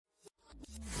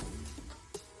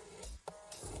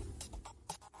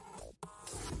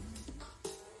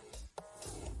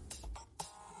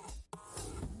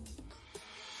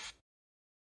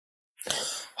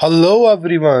Hello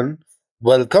everyone,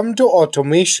 welcome to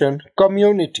Automation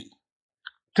Community.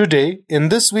 Today in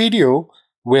this video,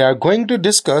 we are going to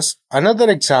discuss another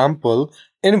example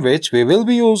in which we will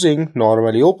be using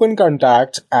normally open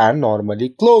contacts and normally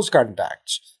closed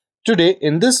contacts. Today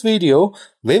in this video,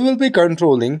 we will be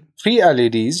controlling 3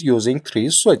 LEDs using 3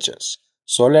 switches.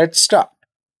 So let's start.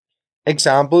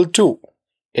 Example 2.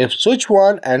 If switch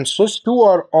 1 and switch 2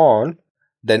 are on,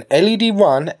 then LED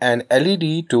 1 and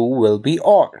LED 2 will be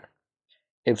on.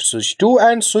 If switch 2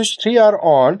 and switch 3 are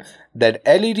on, then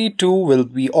LED 2 will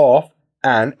be off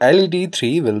and LED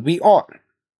 3 will be on.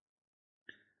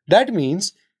 That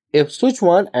means if switch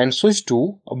 1 and switch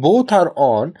 2 both are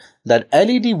on, then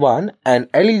LED 1 and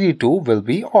LED 2 will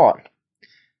be on.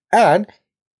 And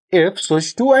if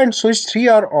switch 2 and switch 3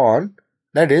 are on,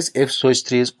 that is, if switch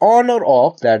 3 is on or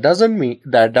off, that doesn't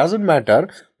matter.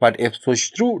 But if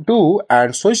switch 2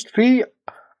 and switch 3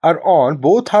 are on,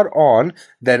 both are on,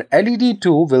 then LED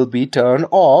 2 will be turned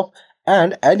off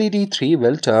and LED 3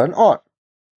 will turn on.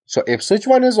 So if switch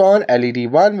 1 is on,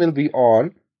 LED 1 will be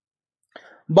on,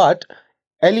 but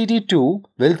LED 2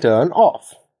 will turn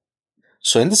off.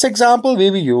 So in this example, we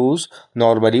will use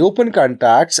normally open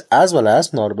contacts as well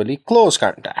as normally closed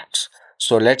contacts.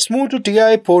 So let's move to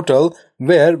TIA Portal,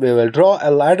 where we will draw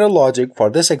a ladder logic for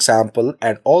this example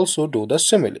and also do the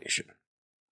simulation.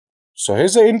 So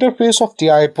here's the interface of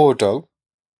TIA Portal.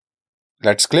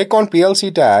 Let's click on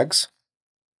PLC tags,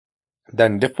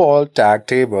 then default tag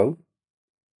table.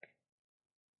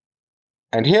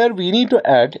 And here we need to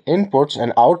add inputs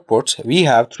and outputs. We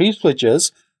have 3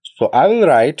 switches. So I will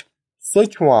write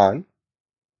switch 1.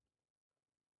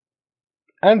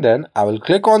 And then I will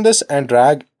click on this and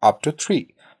drag up to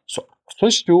 3. So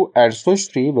switch 2 and switch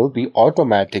 3 will be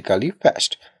automatically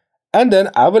fetched. And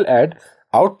then I will add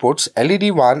outputs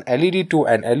LED 1, LED 2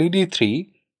 and LED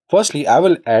 3. Firstly, I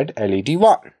will add LED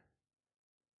 1.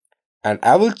 And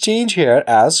I will change here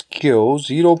as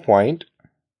Q0.0.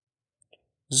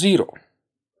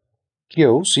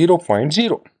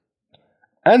 Q0.0.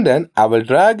 And then I will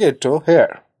drag it to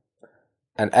here.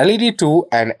 And LED 2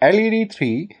 and LED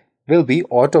 3 will be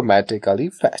automatically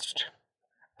fetched.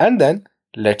 And then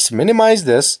let's minimize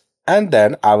this, and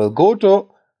then I will go to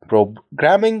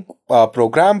program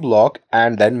block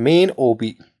and then main OB.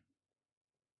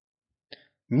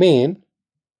 Main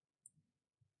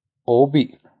OB.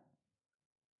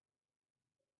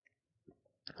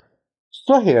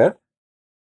 So here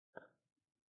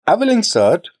I will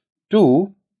insert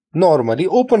 2 normally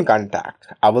open contact.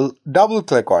 I will double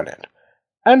click on it,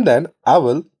 and then I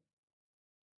will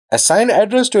assign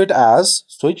address to it as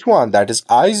switch 1, that is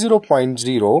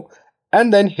I0.0,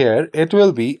 and then here it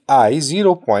will be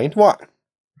I0.1.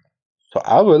 So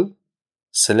I will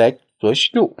select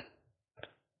switch 2.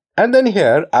 And then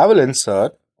here I will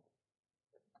insert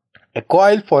a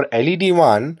coil for LED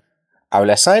 1. I will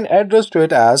assign address to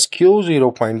it as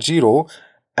Q0.0,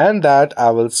 and that I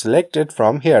will select it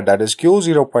from here, that is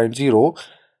Q0.0.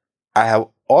 I have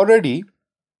already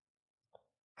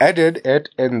added it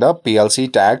in the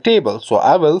PLC tag table, so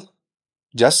I will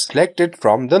just select it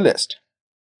from the list.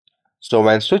 So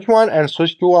when switch 1 and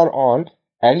switch 2 are on,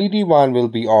 LED 1 will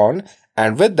be on,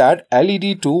 and with that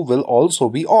LED 2 will also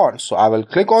be on. So I will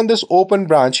click on this open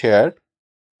branch here,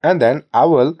 and then I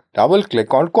will double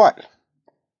click on coil,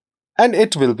 and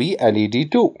it will be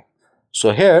LED 2.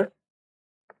 So here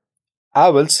I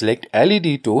will select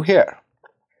LED 2 here,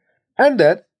 and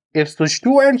then if switch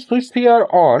 2 and switch 3 are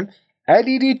on,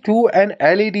 LED 2 and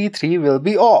LED 3 will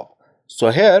be off. So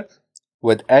here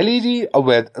with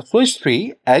switch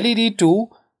 3, LED 2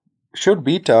 should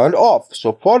be turned off.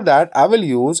 So for that I will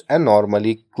use a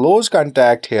normally closed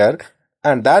contact here,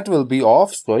 and that will be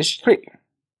off switch 3.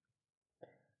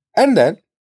 And then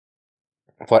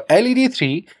for LED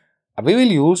 3 we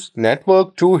will use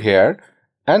network 2 here,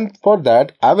 and for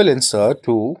that I will insert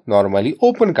 2 normally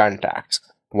open contacts.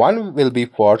 One will be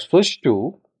for switch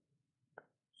 2,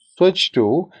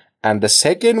 and the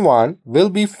second one will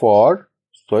be for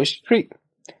switch 3.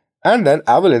 And then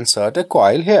I will insert a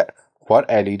coil here for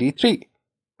LED 3,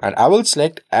 and I will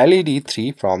select LED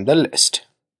 3 from the list.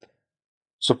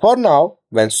 So for now,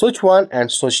 when switch 1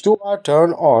 and switch 2 are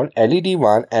turned on, LED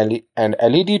 1 and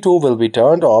LED 2 will be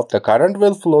turned off, the current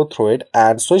will flow through it,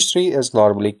 and switch 3 is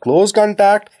normally closed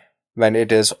contact. When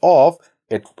it is off,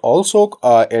 it also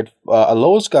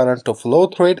allows current to flow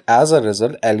through it. As a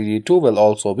result, LED 2 will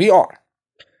also be on.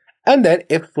 And then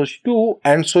if switch 2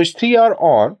 and switch 3 are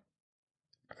on,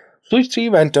 switch 3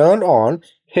 when turned on,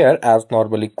 here as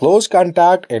normally closed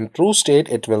contact, in true state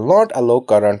it will not allow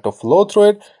current to flow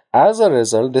through it. As a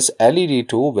result, this LED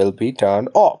 2 will be turned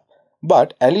off.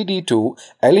 but LED2,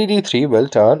 LED3 will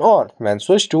turn on when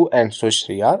switch 2 and switch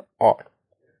 3 are on.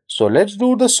 So let's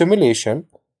do the simulation.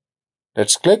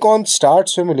 Let's click on Start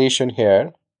Simulation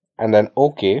here and then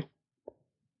OK.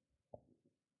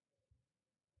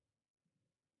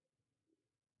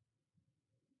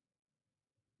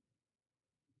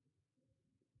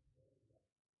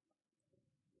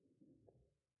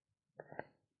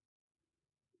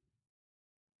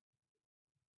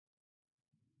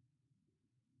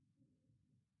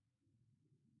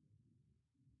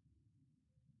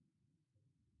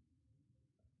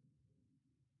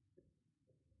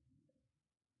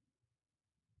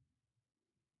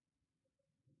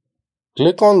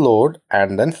 Click on Load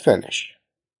and then Finish.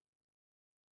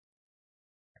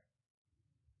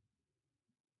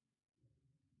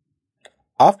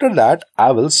 After that,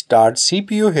 I will start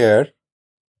CPU here.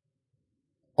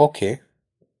 OK.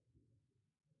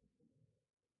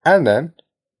 And then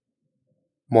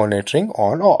monitoring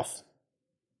on off.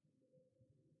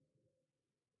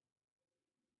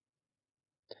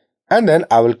 And then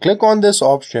I will click on this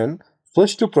option,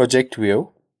 switch to project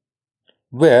view,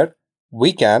 where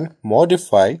we can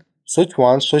modify switch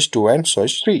 1, switch 2 and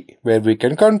switch 3, where we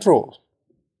can control.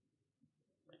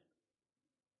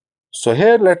 So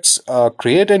here let's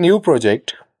create a new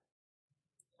project.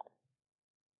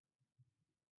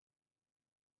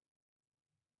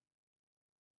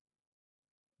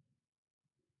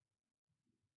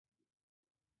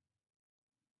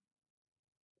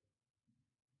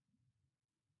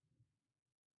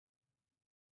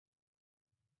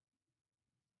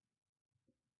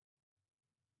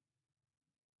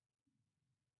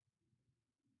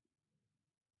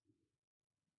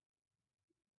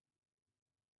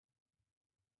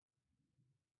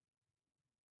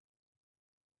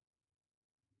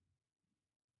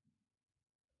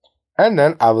 And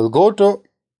then I will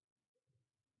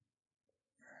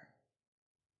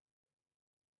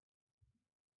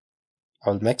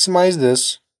maximize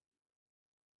this.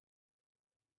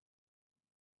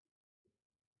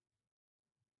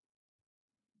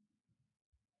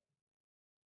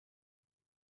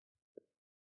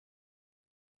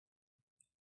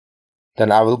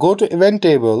 Then I will go to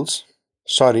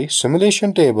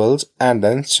simulation tables and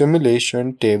then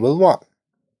simulation table 1,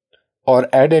 or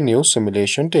add a new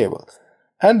simulation table.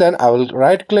 And then I will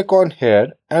right click on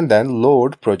here and then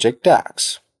load project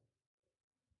tags.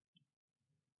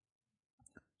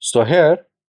 So here,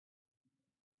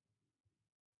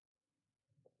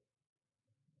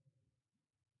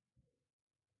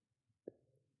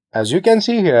 as you can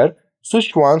see here,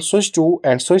 switch 1, switch 2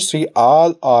 and switch 3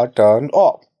 all are turned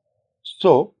off.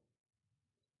 So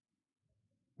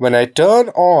when I turn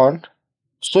on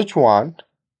switch 1,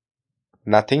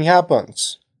 nothing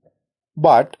happens.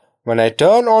 But when I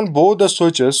turn on both the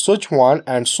switches, switch 1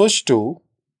 and switch 2,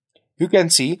 you can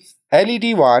see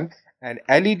LED1 and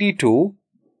LED2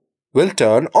 will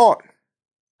turn on.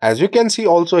 As you can see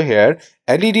also here,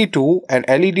 LED2 and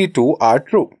LED2 are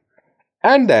true.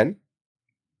 And then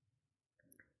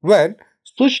when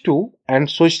switch 2 and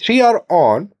switch 3 are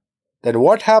on, then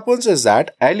what happens is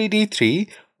that LED3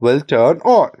 will turn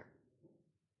on.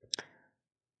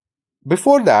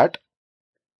 Before that,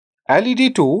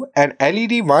 LED2 and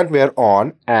LED1 were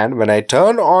on, and when I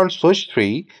turn on switch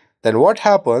 3, then what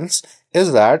happens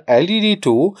is that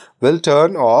LED2 will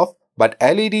turn off, but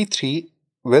LED3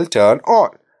 will turn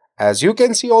on. As you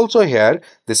can see also here,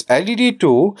 this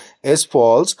LED2 is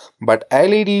false, but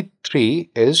LED3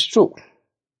 is true.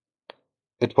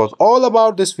 It was all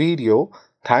about this video.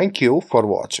 Thank you for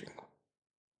watching.